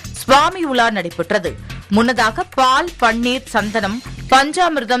உட்புறத்தில் சுவாமி உலா நடைபெற்றது. முன்னதாக பால், பன்னீர், சந்தனம்,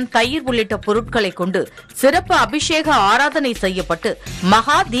 பஞ்சாமிர்தம், தயிர் உள்ளிட்ட பொருட்களை கொண்டு சிறப்பு அபிஷேக ஆராதனை செய்யப்பட்டு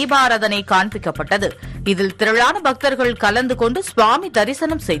மகா தீபாராதனை காண்பிக்கப்பட்டது. இதில் திரளான பக்தர்கள் கலந்து கொண்டு சுவாமி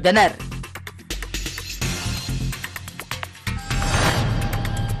தரிசனம் செய்தனர்.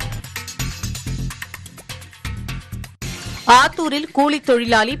 ஆத்தூரில் கூலி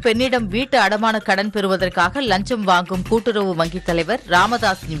தொழிலாளி பெண்ணிடம் வீட்டு அடமான கடன் பெறுவதற்காக லஞ்சம் வாங்கும் கூட்டுறவு வங்கித் தலைவர்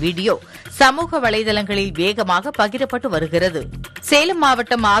ராமதாஸின் வீடியோ சமூக வலைதளங்களில் வேகமாக பகிரப்பட்டு வருகிறது. சேலம்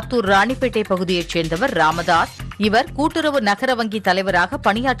மாவட்டம் ஆத்தூர் ராணிப்பேட்டை பகுதியைச் சேர்ந்தவர் ராமதாஸ். இவர் கூட்டுறவு நகர வங்கி தலைவராக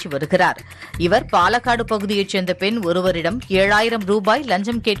பணியாற்றி வருகிறார். இவர் பாலக்காடு பகுதியைச் சேர்ந்த பெண் ஒருவரிடம் 7000 ரூபாய்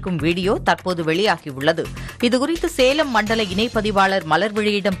லஞ்சம் கேட்கும் வீடியோ தற்போது வெளியாகியுள்ளது. இதுகுறித்து சேலம் மண்டல இணைப்பதிவாளர்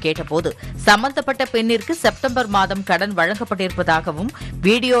மலர்விழியிடம் கேட்டபோது சம்பந்தப்பட்ட பெண்ணிற்கு செப்டம்பர் மாதம் கடன் வழங்கப்பட்டிருப்பதாகவும்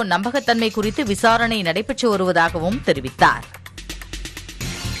வீடியோ நம்பகத்தன்மை குறித்து விசாரணை நடைபெற்று வருவதாகவும் தெரிவித்தார்.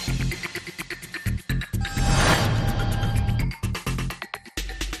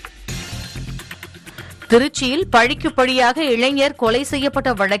 திருச்சியில் பழிக்கு பழியாக இளைஞர் கொலை செய்யப்பட்ட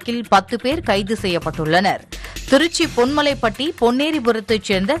வழக்கில் 10 பேர் கைது செய்யப்பட்டுள்ளனர். திருச்சி பொன்மலைப்பட்டி பொன்னேரிபுரத்தைச்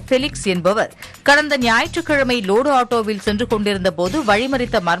சேர்ந்த பெலிக்ஸ் என்பவர் கடந்த ஞாயிற்றுக்கிழமை லோடு ஆட்டோவில் சென்று கொண்டிருந்தபோது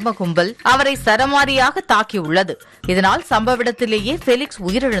வழிமறித்த மர்ம கும்பல் அவரை சரமாரியாக தாக்கியுள்ளது. இதனால் சம்பவ இடத்திலேயே பெலிக்ஸ்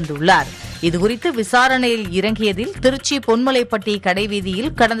உயிரிழந்துள்ளார். இதுகுறித்து விசாரணையில் இறங்கியதில் திருச்சி பொன்மலைப்பட்டி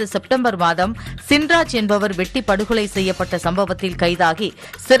கடைவீதியில் கடந்த செப்டம்பர் மாதம் சின்ராஜ் என்பவர் வெட்டி படுகொலை செய்யப்பட்ட சம்பவத்தில் கைதாகி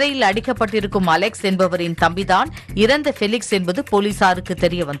சிறையில் அடைக்கப்பட்டிருக்கும் அலெக்ஸ் என்பவரின் தம்பிதான் இறந்த பெலிக்ஸ் என்பது போலீசாருக்கு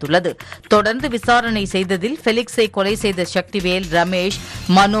தெரியவந்துள்ளது. தொடர்ந்து விசாரணை செய்ததில் பெலிக்ஸை கொலை செய்த சக்திவேல், ரமேஷ்,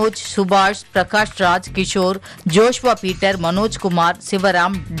 மனோஜ், சுபாஷ், Prakash Prakash Raj, Kishore, Joshua Peter, Manojkumar,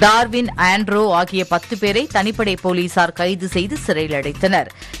 Sivaram, Darwin, Andro ஆகிய 10 பேரை தனிப்படை போலீசார் கைது செய்து சிறையில் அடைத்தனர்.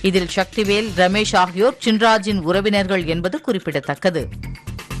 இதில் சக்திவேல், ரமேஷ் ஆகியோர் சின்ராஜின் உறவினர்கள் என்பது குறிப்பிடத்தக்கது.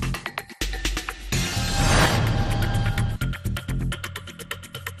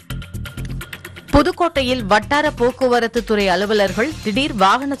 புதுக்கோட்டையில் வட்டார போக்குவரத்து துறை அலுவலர்கள் திடீர்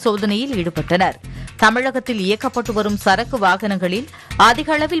வாகன சோதனையில் ஈடுபட்டனர். தமிழகத்தில் இயக்கப்பட்டு வரும் சரக்கு வாகனங்களில் அதிக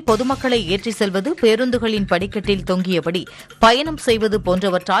அளவில் பொதுமக்களை ஏற்றிச் செல்வது, பேருந்துகளின் படிக்கட்டில் தொங்கியபடி பயணம் செய்வது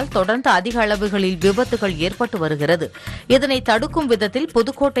போன்றவற்றால் தொடர்ந்து அதிக அளவுகளில் விபத்துகள் ஏற்பட்டு வருகிறது. இதனை தடுக்கும் விதத்தில்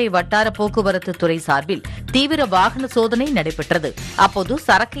புதுக்கோட்டை வட்டார போக்குவரத்து துறை சார்பில் தீவிர வாகன சோதனை நடைபெற்றது. அப்போது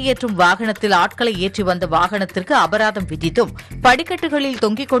சரக்கு ஏற்றும் வாகனத்தில் ஆட்களை ஏற்றி வந்த வாகனத்திற்கு அபராதம் விதித்தும் படிக்கட்டுகளில்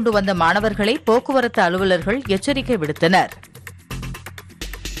தொங்கிக் கொண்டு வந்த மாணவர்களை போக்குவரத்து அலுவலர்கள் எச்சரிக்கை விடுத்தனர்.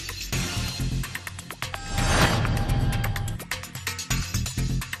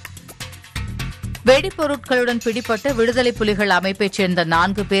 வெடிப்பொருட்களுடன் பிடிப்பட்ட விடுதலை புலிகள் அமைப்பைச் சேர்ந்த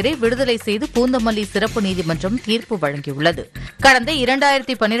 4 பேரை விடுதலை செய்து பூந்தமல்லி சிறப்பு நீதிமன்றம் தீர்ப்பு வழங்கியுள்ளது. கடந்த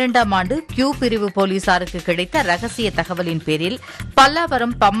 2012ஆம் ஆண்டு கியூ பிரிவு போலீசாருக்கு கிடைத்த ரகசிய தகவலின் பேரில்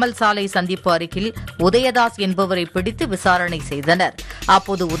பல்லாவரம் பம்மல் சாலை சந்திப்பு அருகில் உதயதாஸ் என்பவரை பிடித்து விசாரணை செய்தனர்.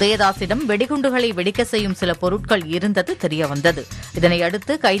 அப்போது உதயதாசிடம் வெடிகுண்டுகளை வெடிக்க செய்யும் சில பொருட்கள் இருந்தது தெரியவந்தது.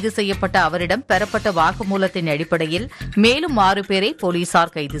 இதனையடுத்து கைது செய்யப்பட்ட அவரிடம் பெறப்பட்ட வாக்குமூலத்தின் அடிப்படையில் மேலும் 6 பேரை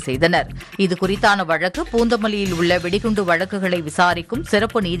போலீசார் கைது செய்தனர். இதுகுறித்த வழக்கு பூந்தமல்லியில் உள்ள வெடிகுண்டு வழக்குகளை விசாரிக்கும்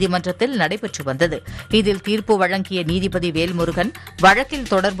சிறப்பு நீதிமன்றத்தில் நடைபெற்று வந்தது. இதில் தீர்ப்பு வழங்கிய நீதிபதி வேல்முருகன் வழக்கில்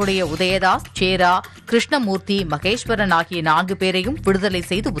தொடர்புடைய உதயதாஸ், சேரா, கிருஷ்ணமூர்த்தி, மகேஸ்வரன் ஆகிய 4 பேரையும் விடுதலை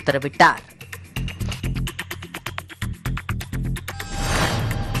செய்து உத்தரவிட்டார்.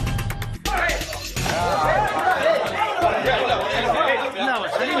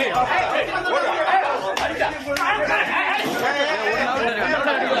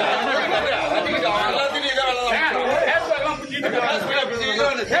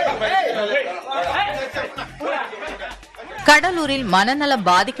 கடலூரில் மனநலம்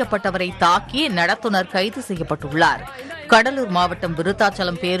பாதிக்கப்பட்டவரை தாக்கிய நடத்துனர் கைது செய்யப்பட்டுள்ளார். கடலூர் மாவட்டம்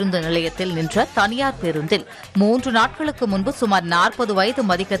விருத்தாச்சலம் பேருந்து நிலையத்தில் நின்ற தனியார் பேருந்தில் 3 நாட்களுக்கு முன்பு சுமார் 40 வயது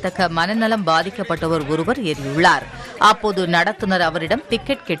மதிக்கத்தக்க மனநலம் பாதிக்கப்பட்டவர் ஒருவர் ஏறியுள்ளார். அப்போது நடத்துனர் அவரிடம்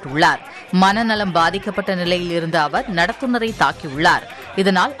டிக்கெட் கேட்டுள்ளார். மனநலம் பாதிக்கப்பட்ட நிலையில் இருந்த அவர் நடத்துனரை தாக்கியுள்ளார்.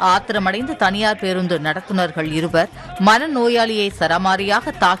 இதனால் ஆத்திரமடைந்த தனியார் பேருந்து நடத்துனர்கள் இருவர் மனநோயாளியை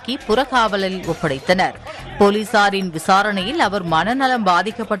சரமாரியாக தாக்கி புறக்காவலில் ஒப்படைத்தனர். போலீசாரின் விசாரணையில் அவர் மனநலம்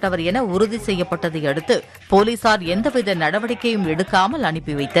பாதிக்கப்பட்டவர் என உறுதி செய்யப்பட்டதை அடுத்து போலீசார் எந்தவித நடவடிக்கையும் எடுக்காமல்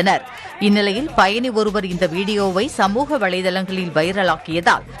அனுப்பி வைத்தனர். இந்நிலையில் பயணி ஒருவர் இந்த வீடியோவை சமூக வலைதளங்களில்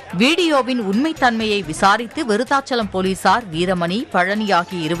வைரலாக்கியதால் வீடியோவின் உண்மைத்தன்மையை விசாரித்து விருத்தாச்சலம் போலீசார் வீரமணி, பழனி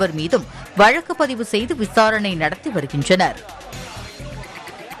ஆகிய இருவர் மீதும் வழக்கு பதிவு செய்து விசாரணை நடத்தி வருகின்றனர்.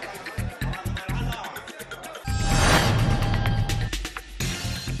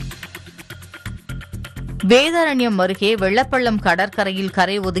 வேதாரண்யம் அருகே வெள்ளப்பள்ளம் கடற்கரையில்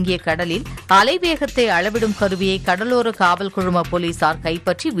கரை ஒதுங்கிய கடலில் அலைவேகத்தை அளவிடும் கருவியை கடலோர காவல் குழும போலீசார்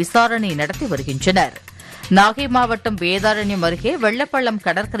கைப்பற்றி விசாரணை நடத்தி வருகின்றனர். நாகை மாவட்டம் வேதாரண்யம் அருகே வெள்ளப்பள்ளம்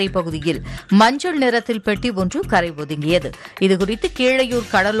கடற்கரை பகுதியில் மஞ்சள் நிறத்தில் பெட்டி ஒன்று கரை ஒதுங்கியது. இதுகுறித்து கீழையூர்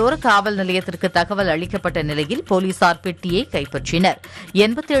கடலோர காவல் நிலையத்திற்கு தகவல் அளிக்கப்பட்ட நிலையில் போலீசார் பெட்டியை கைப்பற்றினர்.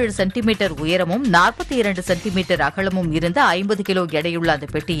 87 சென்டிமீட்டர் உயரமும் 42 சென்டிமீட்டர் அகலமும் இருந்த 50 கிலோ எடையுள்ள அந்த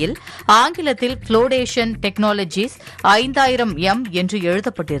பெட்டியில் ஆங்கிலத்தில் புளோடேஷன் டெக்னாலஜிஸ் 5000 M என்று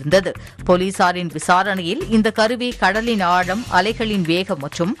எழுதப்பட்டிருந்தது. போலீசாரின் விசாரணையில் இந்த கருவி கடலின் ஆழம், அலைகளின் வேகம்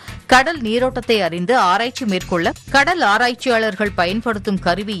மற்றும் கடல் நீரோட்டத்தை அறிந்து ஆராய்ச்சி மேற்கொள்ள கடல் ஆராய்ச்சியாளர்கள் பயன்படுத்தும்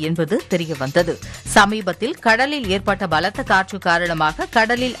கருவி என்பது தெரியவந்தது. சமீபத்தில் கடலில் ஏற்பட்ட பலத்த காற்று காரணமாக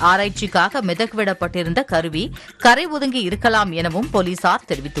கடலில் ஆராய்ச்சிக்காக மிதக்கவிடப்பட்டிருந்த கருவி கரை ஒதுங்கி இருக்கலாம் எனவும் போலீசார்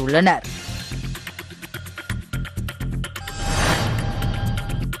தெரிவித்துள்ளனர்.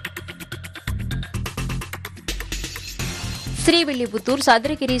 ஸ்ரீவில்லிபுத்தூர்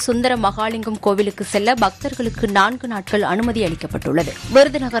சதுரகிரி சுந்தர மகாலிங்கம் கோவிலுக்கு செல்ல பக்தர்களுக்கு 4 நாட்கள் அனுமதி அளிக்கப்பட்டுள்ளது.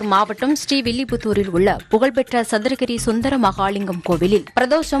 விருதுநகர் மாவட்டம் ஸ்ரீவில்லிபுத்தூரில் உள்ள புகழ்பெற்ற சதுரகிரி சுந்தர மகாலிங்கம் கோவிலில்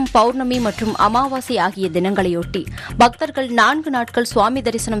பிரதோஷம், பௌர்ணமி மற்றும் அமாவாசை ஆகிய தினங்களையொட்டி பக்தர்கள் 4 நாட்கள் சுவாமி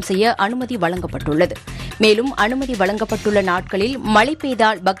தரிசனம் செய்ய அனுமதி வழங்கப்பட்டுள்ளது. மேலும் அனுமதி வழங்கப்பட்டுள்ள நாட்களில் மழை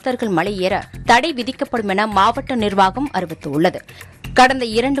பெய்தால் பக்தர்கள் மலை ஏற தடை விதிக்கப்படும் என மாவட்ட நிர்வாகம் அறிவித்துள்ளது. கடந்த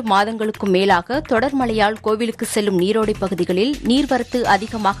 2 மாதங்களுக்கும் மேலாக தொடர் மழையால் கோவிலுக்கு செல்லும் நீரோடை பகுதிகளில் நீர்வரத்து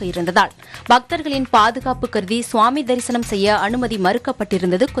அதிகமாக இருந்ததால் பக்தர்களின் பாதுகாப்பு கருதி சுவாமி தரிசனம் செய்ய அனுமதி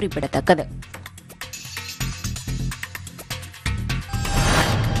மறுக்கப்பட்டிருந்தது குறிப்பிடத்தக்கது.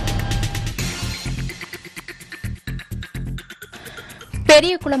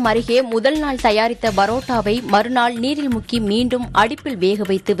 பெரியகுளம் அருகே முதல் நாள் தயாரித்த பரோட்டாவை மறுநாள் நீரில் முக்கி மீண்டும் அடுப்பில் வேக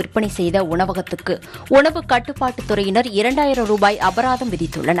வைத்து விற்பனை செய்த உணவகத்துக்கு உணவு கட்டுப்பாட்டுத்துறையினர் 2000 ரூபாய் அபராதம்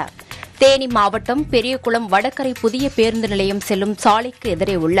விதித்துள்ளனர். தேனி மாவட்டம் பெரியகுளம் வடகரை புதிய பேருந்து நிலையம் செல்லும் சாலைக்கு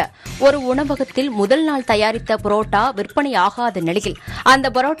எதிரே உள்ள ஒரு உணவகத்தில் முதல் நாள் தயாரித்த பரோட்டா விற்பனையாகாத நிலையில் அந்த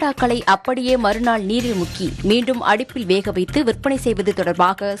பரோட்டாக்களை அப்படியே மறுநாள் நீரில் முக்கி மீண்டும் அடுப்பில் வேக வைத்து விற்பனை செய்வது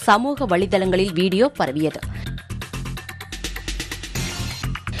தொடர்பாக சமூக வலைதளங்களில் வீடியோ பரவியது.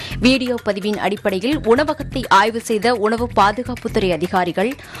 வீடியோ பதிவின் அடிப்படையில் உணவகத்தை ஆய்வு செய்த உணவு பாதுகாப்புத்துறை அதிகாரிகள்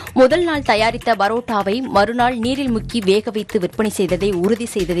முதல் நாள் தயாரித்த பரோட்டாவை மறுநாள் நீரில் முக்கி வேக வைத்து விற்பனை செய்ததை உறுதி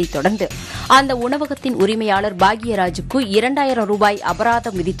செய்ததைத் தொடர்ந்து அந்த உணவகத்தின் உரிமையாளர் பாக்யராஜுக்கு 2000 ரூபாய்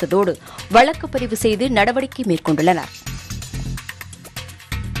அபராதம் விதித்ததோடு வழக்கு பதிவு செய்து நடவடிக்கை மேற்கொண்டுள்ளனர்.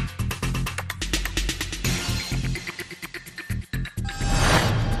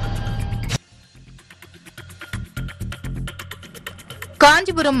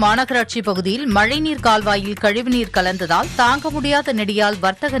 காஞ்சிபுரம் மாநகராட்சி பகுதியில் மழைநீர் கால்வாயில் கழிவுநீர் கலந்ததால் தாங்க முடியாத நெடியால்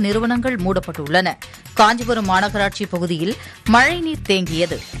வர்த்தக நிறுவனங்கள் மூடப்பட்டுள்ளன. காஞ்சிபுரம் மாநகராட்சி பகுதியில் மழைநீர்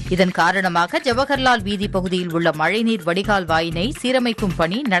தேங்கியது. இதன் காரணமாக ஜவஹர்லால் வீதி பகுதியில் உள்ள மழைநீர் வடிகால் வாயினை சீரமைக்கும்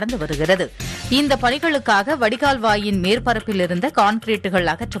பணி நடந்து வருகிறது. இந்த பணிகளுக்காக வடிகால் வாயின் மேற்பரப்பில் இருந்த கான்கிரீட்டுகள்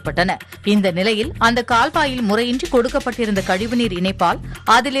அகற்றப்பட்டன. இந்த நிலையில் அந்த கால்வாயில் முறையின்றி கொடுக்கப்பட்டிருந்த கழிவுநீர் இணைப்பால்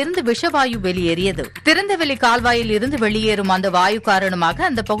அதிலிருந்து விஷவாயு வெளியேறியது. திறந்தவெளி கால்வாயில் இருந்து வெளியேறும் அந்த வாயு காரணமாக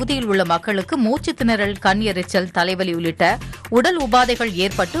அந்த பகுதியில் உள்ள மக்களுக்கு மூச்சு திணறல், கண் எரிச்சல், தலைவலி உள்ளிட்ட உடல் உபாதைகள்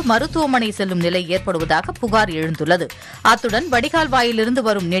ஏற்பட்டு மருத்துவமனை செல்லும் நிலை ஏற்படுவதாக புகார் எழுந்துள்ளது. அத்துடன் வடிகால் வாயிலிருந்து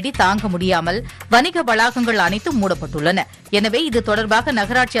வரும் நெடி தாங்க முடியாமல் வணிக வளாகங்கள் அனைத்தும் மூடப்பட்டுள்ளன. எனவே இது தொடர்பாக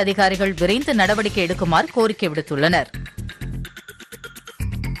நகராட்சி அதிகாரிகள் விரைந்து நடவடிக்கை எடுக்குமாறு கோரிக்கை விடுத்துள்ளனர்.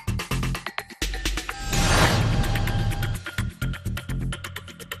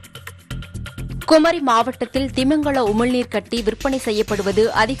 குமரி மாவட்டத்தில் திமிங்கல உமிழ்நீர் கட்டி விற்பனை செய்யப்படுவது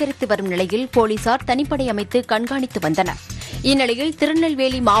அதிகரித்து வரும் நிலையில் போலீசார் தனிப்படை அமைத்து கண்காணித்து வந்தனர். இந்நிலையில்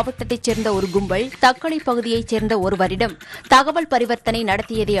திருநெல்வேலி மாவட்டத்தைச் சேர்ந்த ஒரு கும்பல் தக்கலை பகுதியைச் சேர்ந்த ஒருவரிடம் தகவல் பரிவர்த்தனை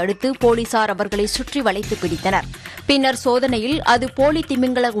நடத்தியதை அடுத்து போலீசார் அவர்களை சுற்றி வளைத்து பிடித்தனர். பின்னர் சோதனையில் அது போலி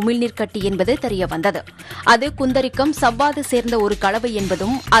திமிங்கல உமிழ்நீர் கட்டி என்பது தெரியவந்தது. அது குந்தரிக்கம், சவ்வாது சேர்ந்த ஒரு கலவை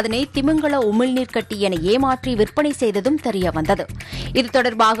என்பதும் அதனை திமிங்கல உமிழ்நீர் கட்டி என ஏமாற்றி விற்பனை செய்ததும் தெரியவந்தது. இது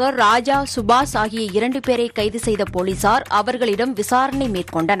தொடர்பாக ராஜா, சுபாஷ் ஆகிய 2 பேரை கைது செய்த போலீசார் அவர்களிடம் விசாரணை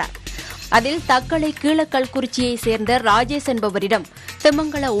மேற்கொண்டனர். அதில் தக்கலை கீழக்கல்குறிச்சியைச் சேர்ந்த ராஜேஷ் என்பவரிடம்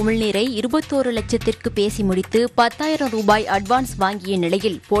திமிங்கல உமிழ்நீரை 21 லட்சத்திற்கு பேசி முடித்து 10,000 ரூபாய் அட்வான்ஸ் வாங்கிய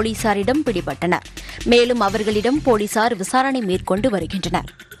நிலையில் போலீசாரிடம் பிடிபட்டனர். மேலும் அவர்களிடம் போலீசார் விசாரணை மேற்கொண்டு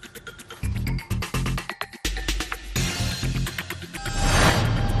வருகின்றனர்.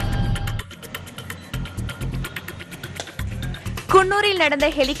 குன்னூரில் நடந்த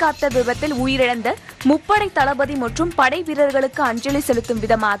ஹெலிகாப்டர் விபத்தில் உயிரிழந்த முப்படை தளபதி மற்றும் படை வீரர்களுக்கு அஞ்சலி செலுத்தும்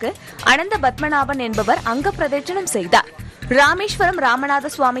விதமாக அனந்த பத்மநாபன் என்பவர் அங்க பிரதட்சணம் செய்தார். ராமேஸ்வரம் ராமநாத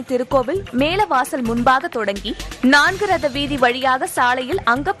சுவாமி திருக்கோவில் மேலவாசல் முன்பாக தொடங்கி 4 ரத வீதி வழியாக சாலையில்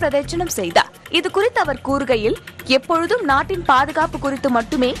அங்க பிரதட்சணம் செய்தார். இதுகுறித்து அவர் கூறுகையில், எப்பொழுதும் நாட்டின் பாதுகாப்பு குறித்து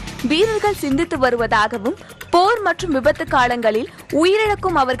மட்டுமே வீரர்கள் சிந்தித்து வருவதாகவும், போர் மற்றும் விபத்து காலங்களில்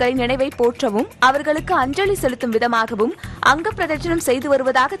உயிரிழக்கும் அவர்களின் நினைவை போற்றவும் அவர்களுக்கு அஞ்சலி செலுத்தும் விதமாகவும் அங்க பிரதட்சணம் செய்து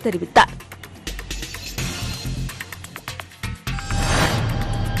வருவதாக தெரிவித்தார்.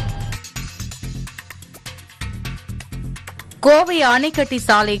 கோவை ஆனைக்கட்டி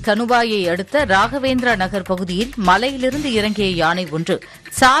சாலை கணுவாயை அடுத்த ராகவேந்திரா நகர் பகுதியில் மலையிலிருந்து இறங்கிய யானை ஒன்று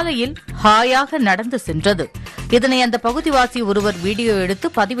சாலையில் ஹாயாக நடந்து சென்றது. இதனை அந்த பகுதிவாசி ஒருவர் வீடியோ எடுத்து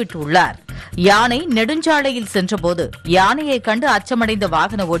பதிவிட்டுள்ளார். யானை நெடுஞ்சாலையில் சென்றபோது யானையை கண்டு அச்சமடைந்த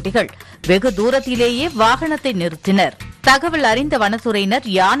வாகன ஓட்டிகள் வெகு தூரத்திலேயே வாகனத்தை நிறுத்தினர். தகவல் அறிந்த வனத்துறையினர்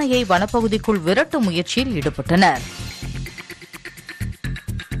யானையை வனப்பகுதிக்குள் விரட்டும் முயற்சியில் ஈடுபட்டனர்.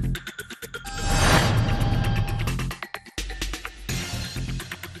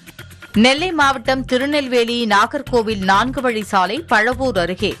 நெல்லை மாவட்டம் திருநெல்வேலி நாகர்கோவில் 4 வழி சாலை பழவூர்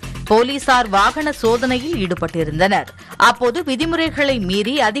அருகே போலீசார் வாகன சோதனையில் ஈடுபட்டிருந்தனர். அப்போது விதிமுறைகளை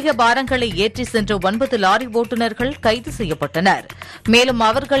மீறி அதிக பாரங்களை ஏற்றி சென்ற 9 லாரி ஓட்டுநர்கள் கைது செய்யப்பட்டனர். மேலும்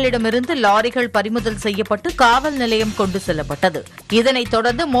அவர்களிடமிருந்து லாரிகள் பறிமுதல் செய்யப்பட்டு காவல் நிலையம் கொண்டு செல்லப்பட்டது. இதனைத்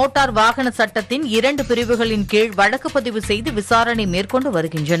தொடர்ந்து மோட்டார் வாகன சட்டத்தின் 2 பிரிவுகளின் கீழ் வழக்கு பதிவு செய்து விசாரணை மேற்கொண்டு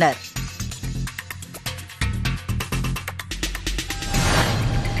வருகின்றனர்.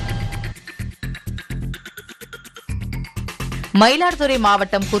 மயிலாடுதுறை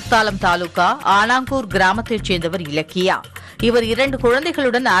மாவட்டம் குத்தாலம் தாலுகா ஆனாங்கூர் கிராமத்தைச் சேர்ந்தவர் இலக்கியா. இவர் 2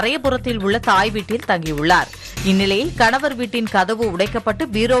 குழந்தைகளுடன் அரையபுரத்தில் உள்ள தாய் வீட்டில் தங்கியுள்ளார். இந்நிலையில் கணவர் வீட்டின் கதவு உடைக்கப்பட்டு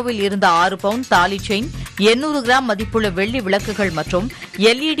பீரோவில் இருந்த 6 பவுன் தாலி செயின், 800 கிராம் மதிப்புள்ள வெள்ளி விளக்குகள் மற்றும்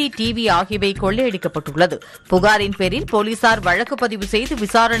LED டிவி ஆகியவை கொள்ளையடிக்கப்பட்டுள்ளது. புகாரின் பேரில் போலீசார் வழக்கு பதிவு செய்து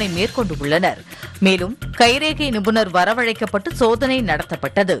விசாரணை மேற்கொண்டுள்ளனர். மேலும் கைரேகை நிபுணர் வரவழைக்கப்பட்டு சோதனை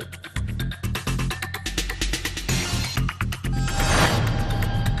நடத்தப்பட்டது.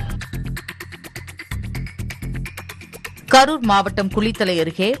 கரூர் மாவட்டம் குளித்தலை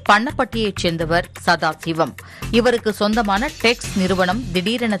அருகே பண்ணப்பட்டியைச் சேர்ந்தவர் சதாசிவம். இவருக்கு சொந்தமான டெக்ஸ் நிறுவனம்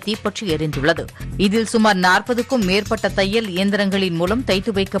திடீரென தீப்பற்றி எரிந்துள்ளது. இதில் சுமார் 40க்கும் மேற்பட்ட தையல் இயந்திரங்களின் மூலம்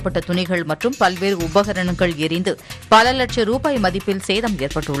தைத்து வைக்கப்பட்ட துணிகள் மற்றும் பல்வேறு உபகரணங்கள் எரிந்து பல லட்சம் ரூபாய் மதிப்பில் சேதம்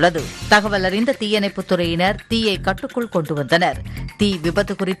ஏற்பட்டுள்ளது. தகவல் அறிந்த தீயணைப்புத் துறையினர் தீயை கட்டுக்குள் கொண்டு வந்தனர். தீ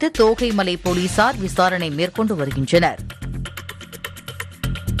விபத்து குறித்து தோகைமலை போலீசார் விசாரணை மேற்கொண்டு வருகின்றனர்.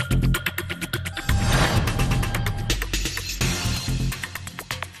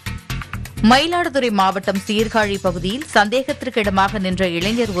 மயிலாடுதுறை மாவட்டம் சீர்காழி பகுதியில் சந்தேகத்திற்கிடமாக நின்ற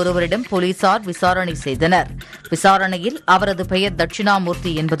இளைஞர் ஒருவரிடம் போலீசார் விசாரணை செய்தனர். விசாரணையில் அவரது பெயர்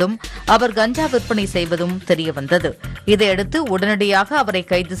தட்சிணாமூர்த்தி என்பதும் அவர் கஞ்சா விற்பனை செய்வதும் தெரியவந்தது. இதையடுத்து உடனடியாக அவரை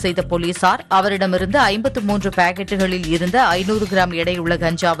கைது செய்த போலீசார் அவரிடமிருந்து 53 பாக்கெட்டுகளில் இருந்த 500 கிராம் எடையுள்ள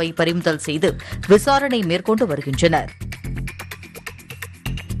கஞ்சாவை பறிமுதல் செய்து விசாரணை மேற்கொண்டு வருகின்றனர்.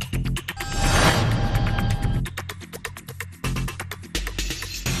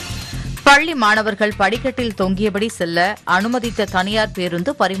 பள்ளி மாணவர்கள் படிக்கட்டில் தொங்கியபடி செல்ல அனுமதித்த தனியார்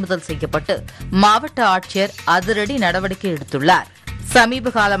பேருந்து பறிமுதல் செய்யப்பட்டு மாவட்ட ஆட்சியர் அதிரடி நடவடிக்கை எடுத்துள்ளார்.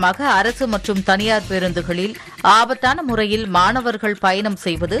 சமீப காலமாக அரசு மற்றும் தனியார் பேருந்துகளில் ஆபத்தான முறையில் மாணவர்கள் பயணம்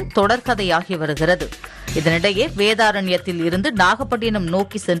செய்வது தொடர்கதையாகி வருகிறது. இதனிடையே வேதாரண்யத்தில் இருந்து நாகப்பட்டினம்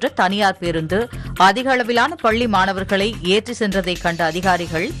நோக்கி சென்ற தனியார் பேருந்து அதிக அளவிலான பள்ளி மாணவர்களை ஏற்றி சென்றதை கண்ட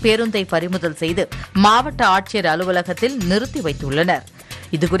அதிகாரிகள் பேருந்தை பறிமுதல் செய்து மாவட்ட ஆட்சியர் அலுவலகத்தில் நிறுத்தி வைத்துள்ளனர்.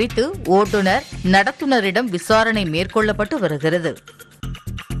 இதுகுறித்து ஓட்டுநர் நடத்துனரிடம் விசாரணை மேற்கொள்ளப்பட்டு வருகிறது.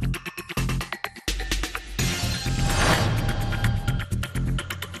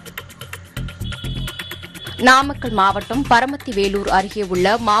 நாமக்கல் மாவட்டம் பரமத்தி வேலூர் அருகே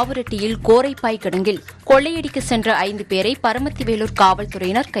உள்ள மாவுரெட்டியில் கோரைப்பாய் கிடங்கில் கொள்ளையடிக்க சென்ற 5 பேரை பரமத்தி வேலூர்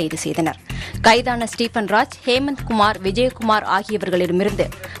காவல்துறையினர் கைது செய்தனர். கைதான ஸ்டீபன்ராஜ், ஹேமந்த் குமார், விஜயகுமார் ஆகியவர்களிடமிருந்து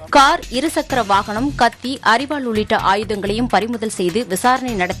கார், இருசக்கர வாகனம், கத்தி, அரிவாள் உள்ளிட்ட ஆயுதங்களையும் பறிமுதல் செய்து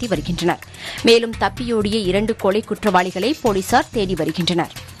விசாரணை நடத்தி வருகின்றனர். மேலும் தப்பியோடிய 2 கொலை குற்றவாளிகளை போலீசார் தேடி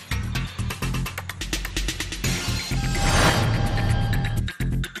வருகின்றனர்.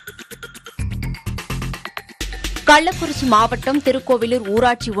 கள்ளக்குறிச்சி மாவட்டம் திருக்கோவிலூர்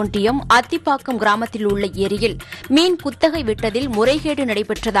ஊராட்சி ஒன்றியம் அத்திப்பாக்கம் கிராமத்தில் உள்ள ஏரியில் மீன் குத்தகை விட்டதில் முறைகேடு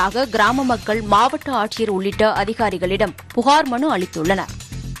நடைபெற்றதாக கிராம மக்கள் மாவட்ட ஆட்சியர் உள்ளிட்ட அதிகாரிகளிடம் புகார் மனு அளித்துள்ளனர்.